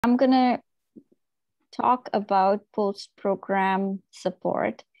I'm going to talk about post-program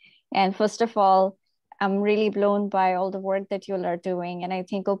support. And first of all, I'm really blown by all the work that you all are doing. And I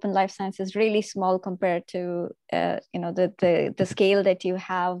think Open Life Science is really small compared to the scale that you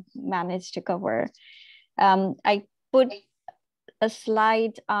have managed to cover. I put a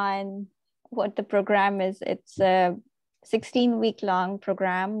slide on what the program is. It's a 16-week long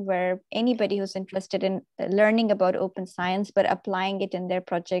program where anybody who's interested in learning about open science but applying it in their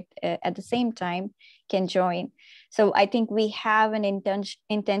project at the same time can join. So I think we have an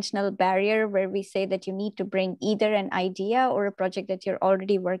intentional barrier where we say that you need to bring either an idea or a project that you're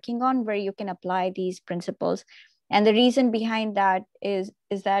already working on where you can apply these principles. And the reason behind that is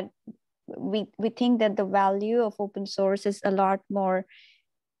that we think that the value of open source is a lot more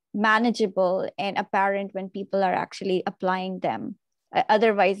manageable and apparent when people are actually applying them.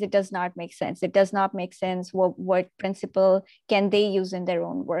 Otherwise, it does not make sense. It does not make sense what principle can they use in their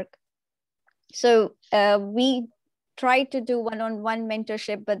own work. So we try to do one-on-one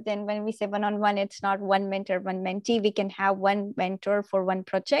mentorship, but then when we say one-on-one, it's not one mentor, one mentee. We can have one mentor for one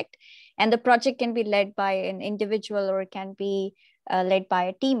project, and the project can be led by an individual or it can be led by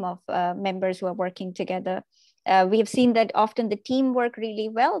a team of members who are working together. We have seen that often the team work really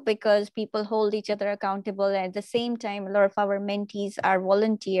well because people hold each other accountable. And at the same time, a lot of our mentees are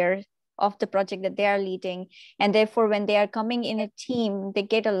volunteers of the project that they are leading. And therefore, when they are coming in a team, they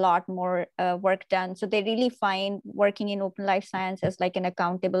get a lot more work done. So they really find working in Open Life Science as like an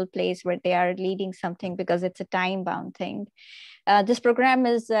accountable place where they are leading something because it's a time-bound thing. This program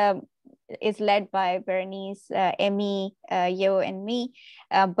is led by Bernice, Emmy, Yo, and me.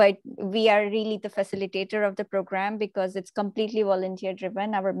 But we are really the facilitator of the program because it's completely volunteer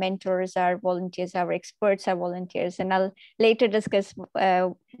driven. Our mentors are volunteers, our experts are volunteers. And I'll later discuss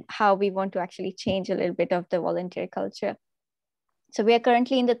how we want to actually change a little bit of the volunteer culture. So we are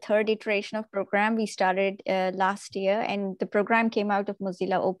currently in the third iteration of program. We started last year, and the program came out of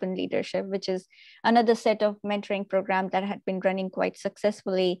Mozilla Open Leadership, which is another set of mentoring program that had been running quite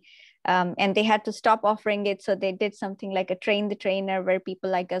successfully. And they had to stop offering it. So they did something like a train the trainer where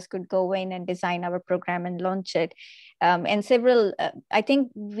people like us could go in and design our program and launch it. And several, I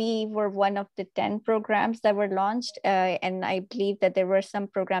think we were one of the 10 programs that were launched. And I believe that there were some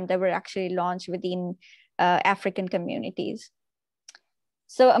programs that were actually launched within African communities.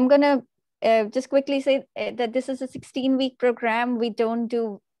 So I'm going to just quickly say that this is a 16-week program. We don't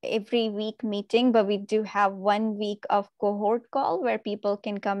do every week meeting, but we do have 1 week of cohort call where people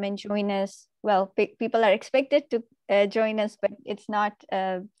can come and join us. Well, people are expected to join us, but it's not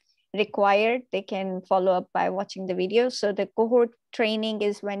required. They can follow up by watching the video. So the cohort training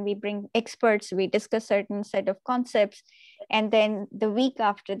is when we bring experts, we discuss certain set of concepts. And then the week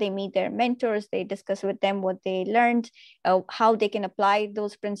after they meet their mentors, they discuss with them what they learned, how they can apply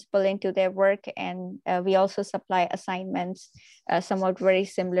those principles into their work. And we also supply assignments, somewhat very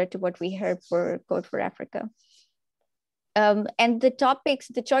similar to what we heard for Code for Africa. And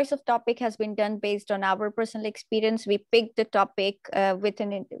the choice of topic has been done based on our personal experience. We picked the topic with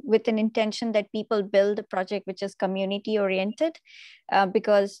an intention that people build a project which is community oriented,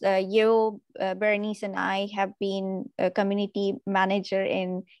 because Bernice and I have been a community manager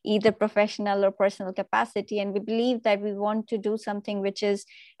in either professional or personal capacity. And we believe that we want to do something which is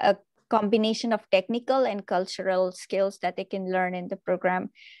a combination of technical and cultural skills that they can learn in the program.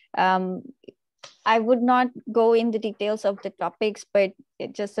 I would not go in the details of the topics, but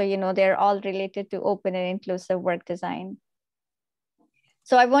just so you know, they're all related to open and inclusive work design.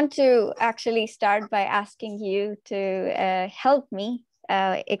 So I want to actually start by asking you to help me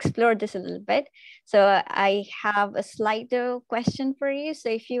explore this a little bit. So I have a Slido question for you. So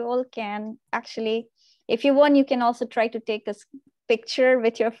if you all can actually, if you want, you can also try to take a picture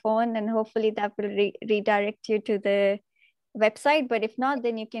with your phone, and hopefully that will redirect you to the website. But if not,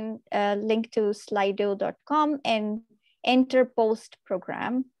 then you can link to slido.com and enter post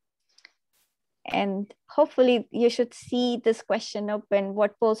program. And hopefully you should see this question open: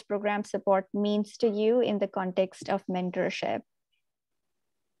 what post program support means to you in the context of mentorship.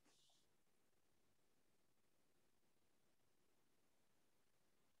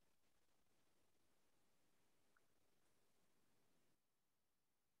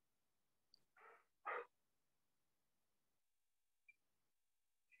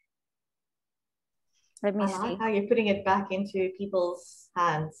 Let me see. I like how you're putting it back into people's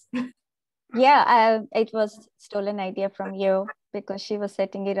hands. Yeah, it was stolen idea from you because she was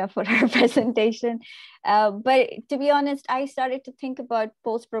setting it up for her presentation. But to be honest, I started to think about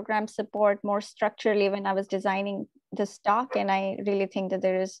post-program support more structurally when I was designing this talk. And I really think that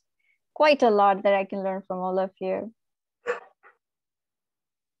there is quite a lot that I can learn from all of you.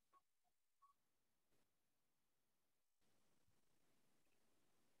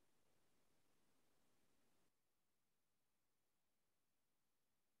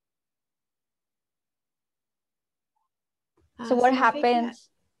 So what So happens?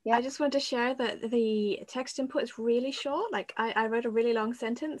 Yeah. I just want to share that the text input is really short. Like I wrote a really long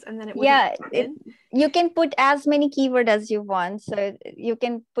sentence and then it wouldn't you can put as many keywords as you want. So you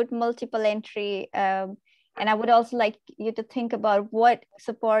can put multiple entry. And I would also like you to think about what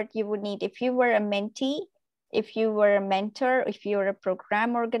support you would need if you were a mentee, if you were a mentor, if you're a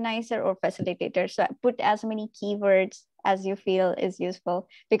program organizer or facilitator. So put as many keywords as you feel is useful,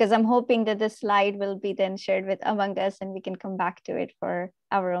 because I'm hoping that this slide will be then shared with among us and we can come back to it for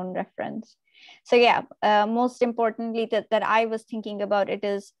our own reference. So yeah, most importantly that I was thinking about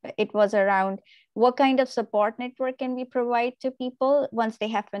it was around what kind of support network can we provide to people once they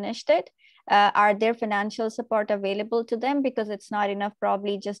have finished it. Are there financial support available to them? Because it's not enough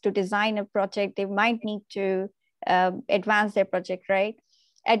probably just to design a project. They might need to advance their project, right?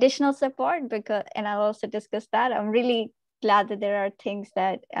 Additional support, because, and I'll also discuss that. I'm really glad that there are things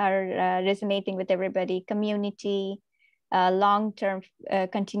that are resonating with everybody: community, long-term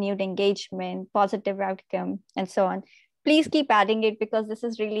continued engagement, positive outcome, and so on. Please keep adding it, because this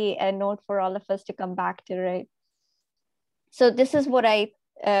is really a note for all of us to come back to, right? So this is what I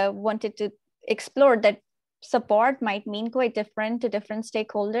wanted to explore, that support might mean quite different to different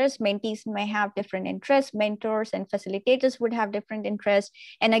stakeholders. Mentees may have different interests, mentors and facilitators would have different interests.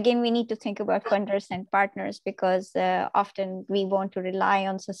 And again, we need to think about funders and partners, because often we want to rely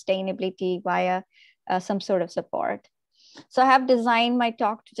on sustainability via some sort of support. So I have designed my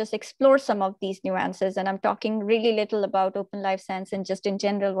talk to just explore some of these nuances, and I'm talking really little about open life science and just in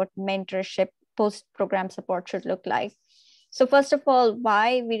general what mentorship post-program support should look like. So first of all,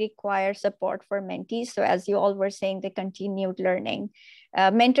 why we require support for mentees. So as you all were saying, the continued learning.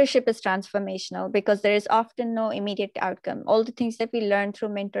 Mentorship is transformational because there is often no immediate outcome. All the things that we learn through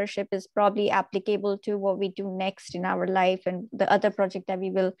mentorship is probably applicable to what we do next in our life and the other project that we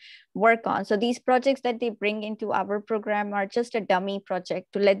will work on. So these projects that they bring into our program are just a dummy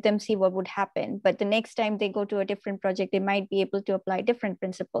project to let them see what would happen. But the next time they go to a different project, they might be able to apply different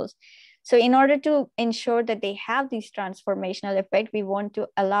principles. So in order to ensure that they have these transformational effect, we want to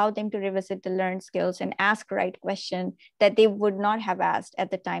allow them to revisit the learned skills and ask right questions that they would not have asked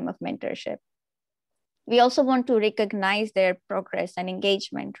at the time of mentorship. We also want to recognize their progress and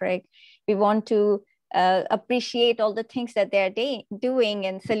engagement, right? We want to appreciate all the things that they're doing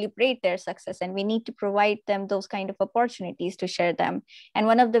and celebrate their success. And we need to provide them those kind of opportunities to share them. And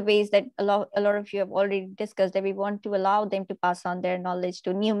one of the ways that a lot of you have already discussed, that we want to allow them to pass on their knowledge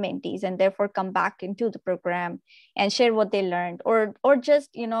to new mentees and therefore come back into the program and share what they learned, or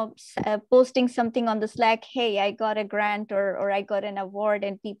just, posting something on the Slack, hey, I got a grant or I got an award,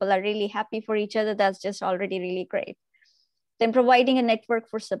 and people are really happy for each other. That's just already really great. Then providing a network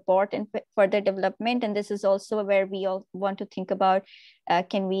for support and further development. And this is also where we all want to think about,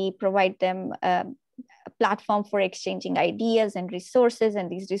 can we provide them a platform for exchanging ideas and resources?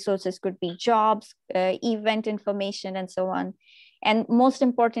 And these resources could be jobs, event information, and so on. And most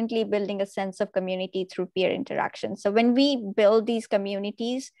importantly, building a sense of community through peer interaction. So when we build these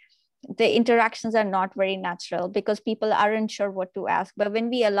communities, the interactions are not very natural because people aren't sure what to ask. But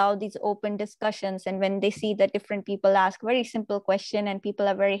when we allow these open discussions, and when they see that different people ask very simple questions and people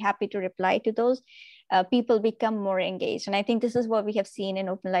are very happy to reply to those, people become more engaged. And I think this is what we have seen in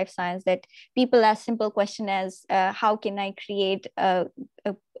open life science, that people ask simple question as how can I create a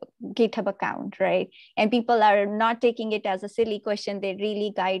GitHub account, right? And people are not taking it as a silly question. They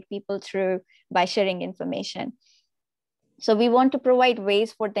really guide people through by sharing information. So we want to provide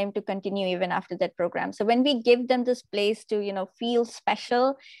ways for them to continue even after that program. So when we give them this place to, feel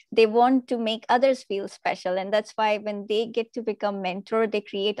special, they want to make others feel special. And that's why when they get to become mentor, they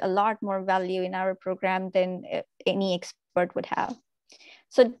create a lot more value in our program than any expert would have.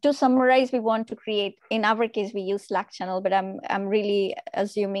 So to summarize, we want to create, in our case, we use Slack channel, but I'm really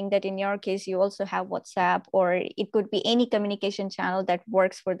assuming that in your case, you also have WhatsApp, or it could be any communication channel that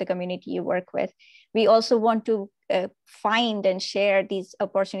works for the community you work with. We also want to find and share these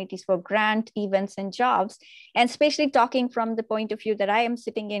opportunities for grant, events, and jobs. And especially talking from the point of view that I am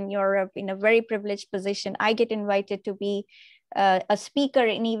sitting in Europe in a very privileged position, I get invited to be a speaker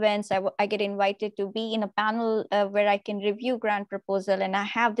in events. I get invited to be in a panel where I can review grant proposal, and I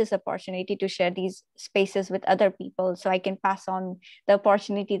have this opportunity to share these spaces with other people, so I can pass on the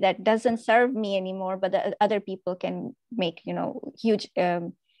opportunity that doesn't serve me anymore, but the other people can make huge,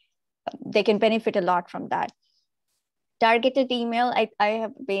 they can benefit a lot from that. Targeted email,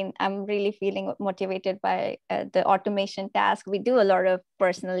 I'm really feeling motivated by the automation task. We do a lot of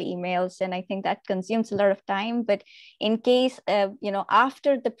personal emails, and I think that consumes a lot of time. But in case,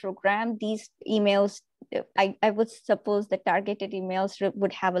 after the program, these emails, I would suppose that targeted emails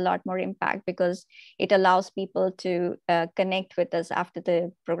would have a lot more impact, because it allows people to connect with us after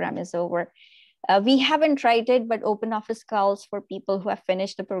the program is over. We haven't tried it, but open office calls for people who have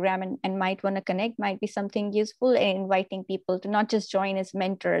finished the program and might want to connect might be something useful, in inviting people to not just join as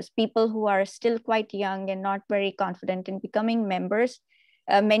mentors, people who are still quite young and not very confident in becoming members.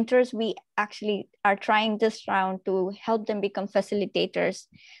 Mentors, we actually are trying this round to help them become facilitators.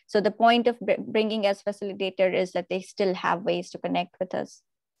 So the point of bringing as facilitator is that they still have ways to connect with us.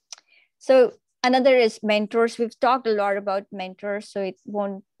 So another is mentors. We've talked a lot about mentors, so it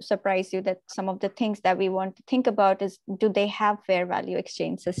won't surprise you that some of the things that we want to think about is, do they have fair value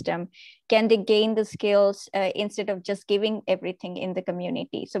exchange system? Can they gain the skills instead of just giving everything in the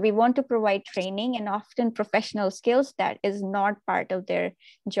community? So we want to provide training and often professional skills that is not part of their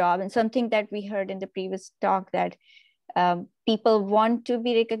job. And something that we heard in the previous talk, that people want to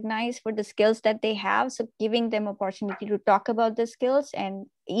be recognized for the skills that they have. So giving them opportunity to talk about the skills and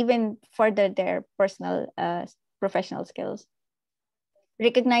even further their personal professional skills.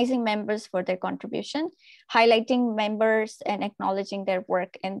 Recognizing members for their contribution, highlighting members and acknowledging their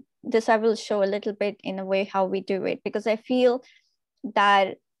work. And this I will show a little bit in a way how we do it, because I feel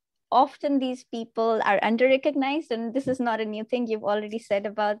that often these people are under-recognized, and this is not a new thing, you've already said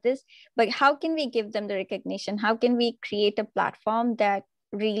about this, but how can we give them the recognition? How can we create a platform that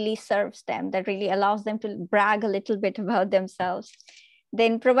really serves them, that really allows them to brag a little bit about themselves?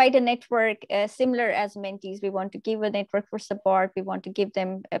 Then provide a network similar as mentees. We want to give a network for support. We want to give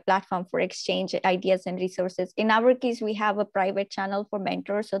them a platform for exchange ideas and resources. In our case, we have a private channel for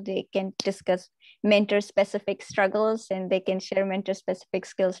mentors, so they can discuss mentor-specific struggles and they can share mentor-specific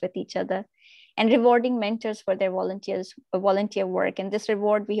skills with each other. And rewarding mentors for their volunteer work. And this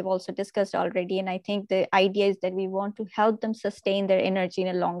reward we have also discussed already. And I think the idea is that we want to help them sustain their energy in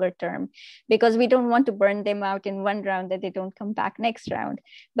a longer term, because we don't want to burn them out in one round that they don't come back next round.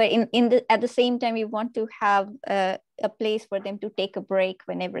 But at the same time, we want to have a place for them to take a break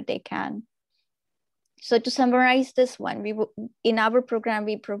whenever they can. So to summarize this one, in our program,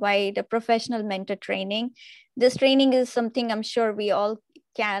 we provide a professional mentor training. This training is something I'm sure we all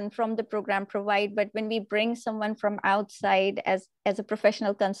can from the program provide, but when we bring someone from outside as a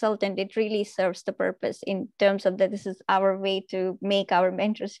professional consultant, it really serves the purpose in terms of that this is our way to make our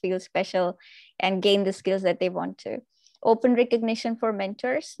mentors feel special and gain the skills that they want to. Open recognition for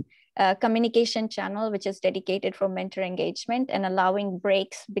mentors, communication channel, which is dedicated for mentor engagement and allowing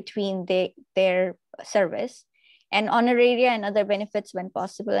breaks between their service, and honoraria and other benefits when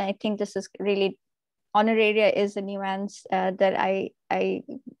possible. And I think this is really, honoraria is a nuance that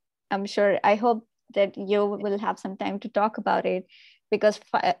I'm sure, I hope that you will have some time to talk about it, because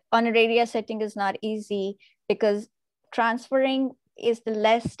honoraria setting is not easy, because transferring is the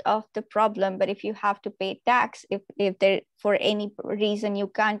least of the problem. But if you have to pay tax, if there for any reason you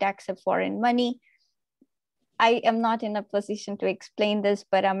can't accept foreign money, I am not in a position to explain this,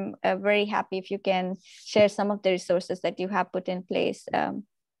 but I'm very happy if you can share some of the resources that you have put in place.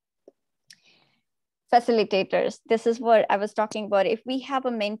 Facilitators, this is what I was talking about. If we have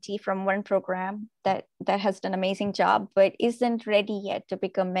a mentee from one program that has done an amazing job, but isn't ready yet to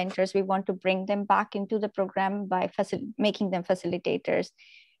become mentors, we want to bring them back into the program by making them facilitators.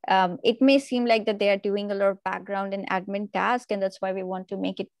 It may seem like that they are doing a lot of background and admin tasks, and that's why we want to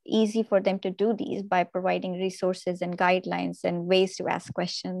make it easy for them to do these by providing resources and guidelines and ways to ask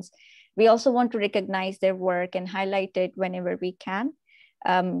questions. We also want to recognize their work and highlight it whenever we can.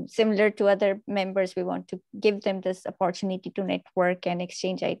 Similar to other members, we want to give them this opportunity to network and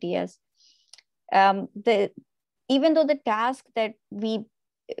exchange ideas. Even though the task that we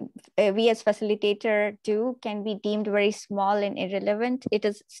as facilitator do can be deemed very small and irrelevant, it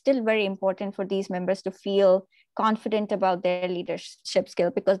is still very important for these members to feel confident about their leadership skill,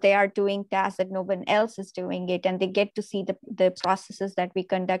 because they are doing tasks that no one else is doing it, and they get to see the processes that we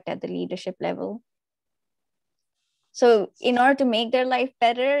conduct at the leadership level. So in order to make their life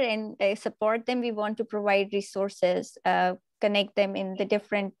better and support them, we want to provide resources, connect them in the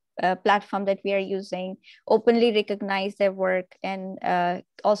different platform that we are using, openly recognize their work, and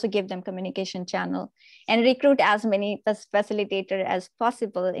also give them communication channel, and recruit as many facilitators as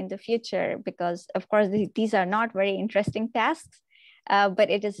possible in the future, because of course these are not very interesting tasks, but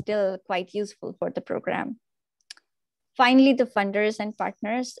it is still quite useful for the program. Finally, the funders and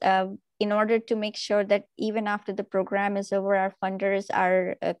partners, in order to make sure that even after the program is over, our funders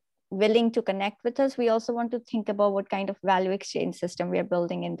are willing to connect with us, we also want to think about what kind of value exchange system we are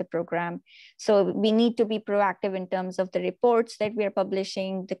building in the program. So we need to be proactive in terms of the reports that we are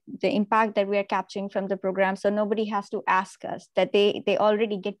publishing, the impact that we are capturing from the program. So nobody has to ask us, that they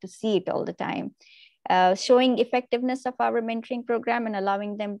already get to see it all the time. Showing effectiveness of our mentoring program and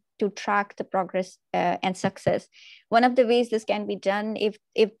allowing them to track the progress and success. One of the ways this can be done, if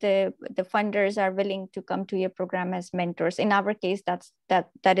the funders are willing to come to your program as mentors. In our case,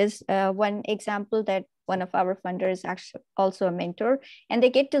 that is one example, that one of our funders is actually also a mentor, and they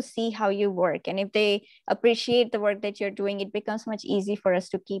get to see how you work. And if they appreciate the work that you're doing, it becomes much easier for us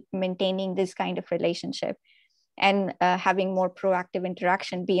to keep maintaining this kind of relationship and having more proactive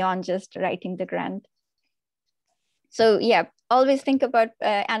interaction beyond just writing the grant. So yeah, always think about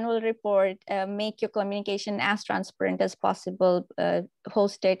annual report, make your communication as transparent as possible,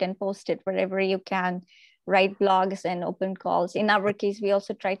 host it and post it wherever you can, write blogs and open calls. In our case, we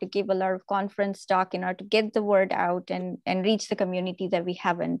also try to give a lot of conference talk in order to get the word out and reach the community that we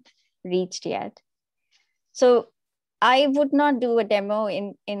haven't reached yet. So I would not do a demo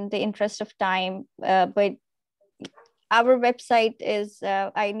in the interest of time, but our website is,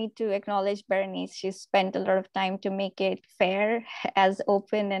 I need to acknowledge Berenice. She spent a lot of time to make it fair, as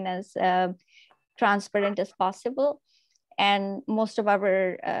open and as transparent as possible. And most of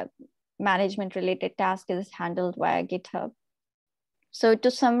our management related task is handled via GitHub. So to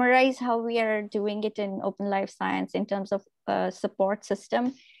summarize how we are doing it in Open Life Science in terms of support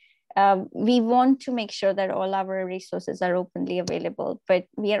system, we want to make sure that all our resources are openly available, but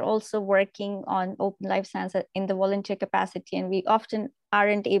we are also working on Open Life Science in the volunteer capacity, and we often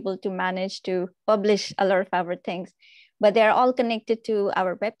aren't able to manage to publish a lot of our things, but they're all connected to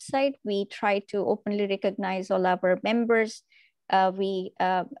our website. We try to openly recognize all our members. We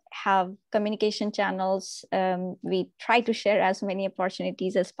have communication channels. We try to share as many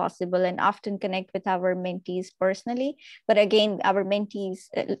opportunities as possible and often connect with our mentees personally. But again, our mentees,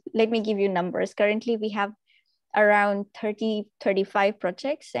 let me give you numbers. Currently, we have around 35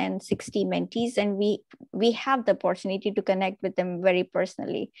 projects and 60 mentees, and we have the opportunity to connect with them very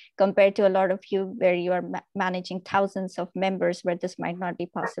personally, compared to a lot of you where you are managing thousands of members where this might not be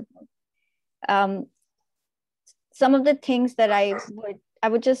possible. Some of the things that I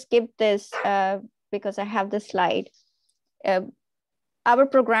would just skip this because I have the slide. Our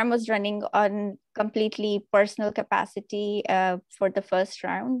program was running on completely personal capacity for the first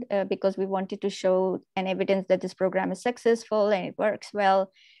round because we wanted to show an evidence that this program is successful and it works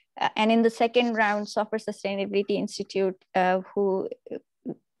well. And in the second round, Software Sustainability Institute, who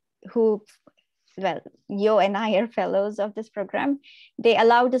well, Yo and I are fellows of this program, they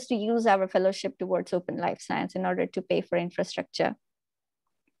allowed us to use our fellowship towards Open Life Science in order to pay for infrastructure.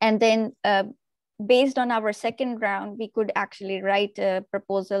 And then based on our second round, we could actually write a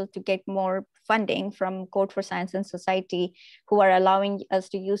proposal to get more funding from Code for Science and Society, who are allowing us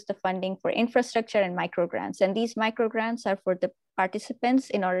to use the funding for infrastructure and microgrants. And these microgrants are for the participants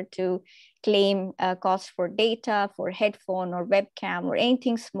in order to claim costs for data, for headphone or webcam, or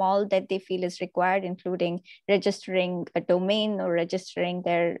anything small that they feel is required, including registering a domain or registering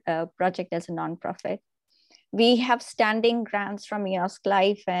their project as a nonprofit. We have standing grants from EOSC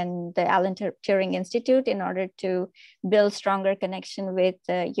Life and the Alan Turing Institute in order to build stronger connection with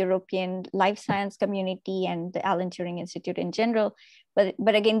the European life science community and the Alan Turing Institute in general.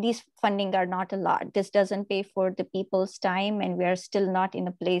 But again, these funding are not a lot. This doesn't pay for the people's time, and we are still not in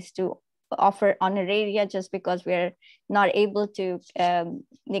a place to offer honoraria just because we're not able to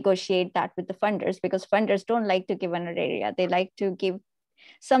negotiate that with the funders, because funders don't like to give honoraria. They like to give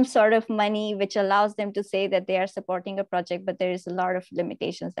some sort of money which allows them to say that they are supporting a project, but there is a lot of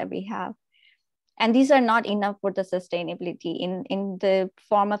limitations that we have. And these are not enough for the sustainability. In the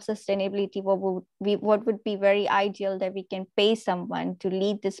form of sustainability, what would be very ideal that we can pay someone to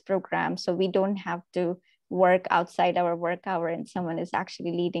lead this program so we don't have to work outside our work hour and someone is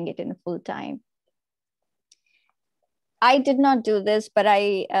actually leading it in full time. I did not do this, but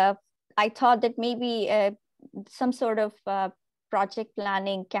I thought that maybe some sort of project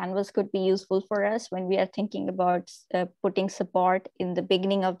planning canvas could be useful for us when we are thinking about putting support in the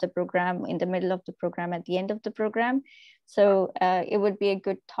beginning of the program, in the middle of the program, at the end of the program. So it would be a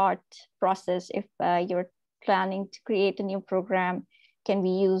good thought process if you're planning to create a new program. Can we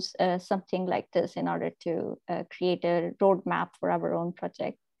use something like this in order to create a roadmap for our own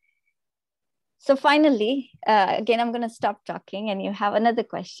project? So finally, again, I'm going to stop talking and you have another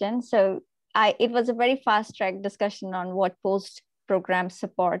question. So it was a very fast track discussion on what post-program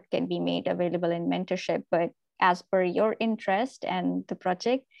support can be made available in mentorship, but as per your interest and the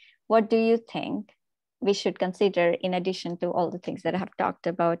project, what do you think? we should consider in addition to all the things that I have talked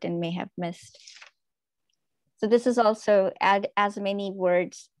about and may have missed. So this is also add as many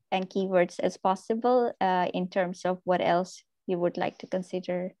words and keywords as possible in terms of what else you would like to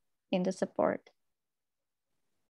consider in the support.